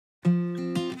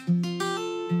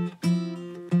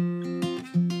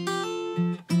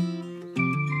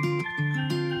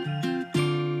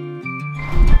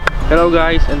Hello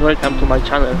guys and welcome to my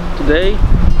channel. Today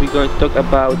we're going to talk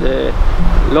about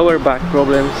lower back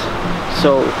problems,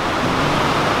 so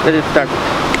let's start.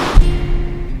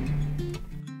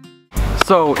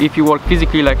 So if you work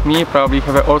physically like me, probably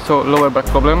have also lower back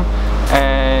problem,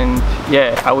 and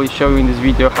yeah, I will show you in this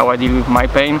video how I deal with my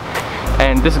pain.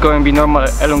 And this is going to be normal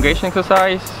elongation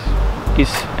exercise.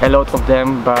 Is a lot of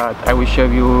them, but I will show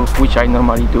you which I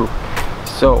normally do.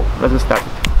 So let's start.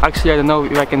 Actually, I don't know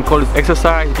if I can call it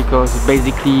exercise because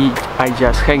basically I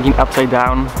just hanging upside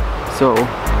down. So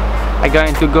I'm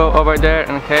going to go over there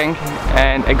and hang,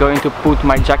 and I'm going to put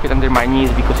my jacket under my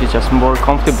knees because it's just more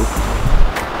comfortable.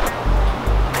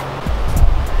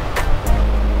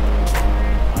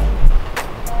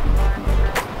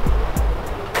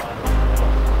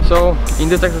 So in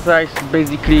this exercise,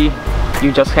 basically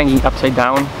you just hanging upside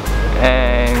down,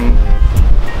 and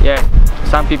yeah,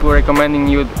 some people recommending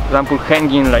you, for example,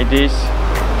 hanging like this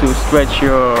to stretch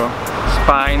your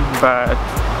spine, but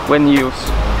when you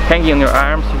hanging on your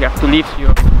arms, you have to lift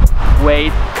your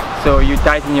weight, so you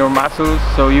tighten your muscles,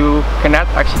 so you cannot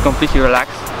actually completely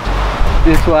relax.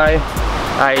 This is why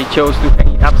I chose to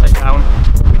hang it upside down,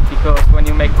 because when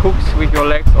you make hooks with your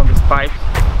legs on these pipes,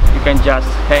 you can just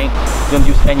hang, don't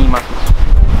use any muscles.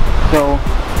 So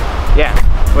yeah,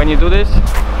 when you do this,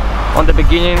 on the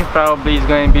beginning probably it's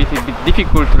going to be a bit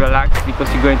difficult to relax because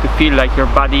you're going to feel like your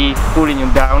body pulling you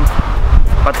down,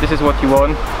 but this is what you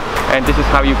want, and this is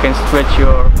how you can stretch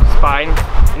your spine,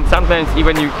 and sometimes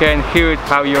even you can hear it,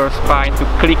 how your spine to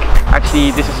click.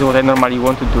 Actually, this is what I normally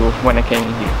want to do when I came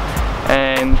in here.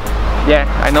 And yeah,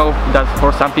 I know that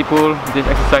for some people this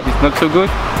exercise is not so good,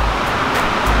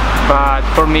 but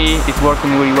for me it's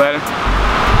working really well.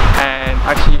 And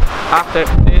actually after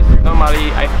this,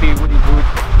 normally I feel really good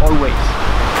always.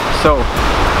 So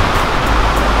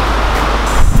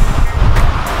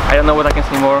I don't know what I can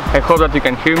say more. I hope that you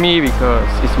can hear me because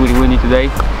it's really windy today.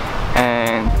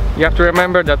 And you have to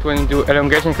remember that when you do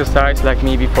elongation exercise like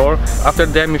me before, after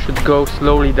them you should go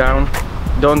slowly down.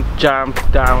 Don't jump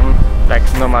down like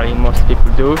normally most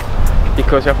people do,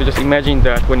 because you have to just imagine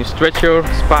that when you stretch your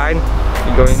spine,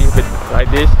 you're going a little bit like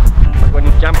this, but when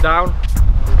you jump down,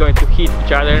 it's going to hit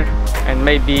each other, and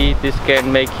maybe this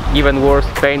can make even worse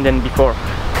pain than before.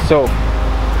 So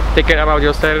take care about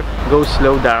yourself, go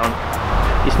slow down,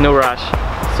 it's no rush.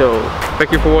 So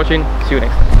thank you for watching, see you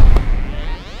next time.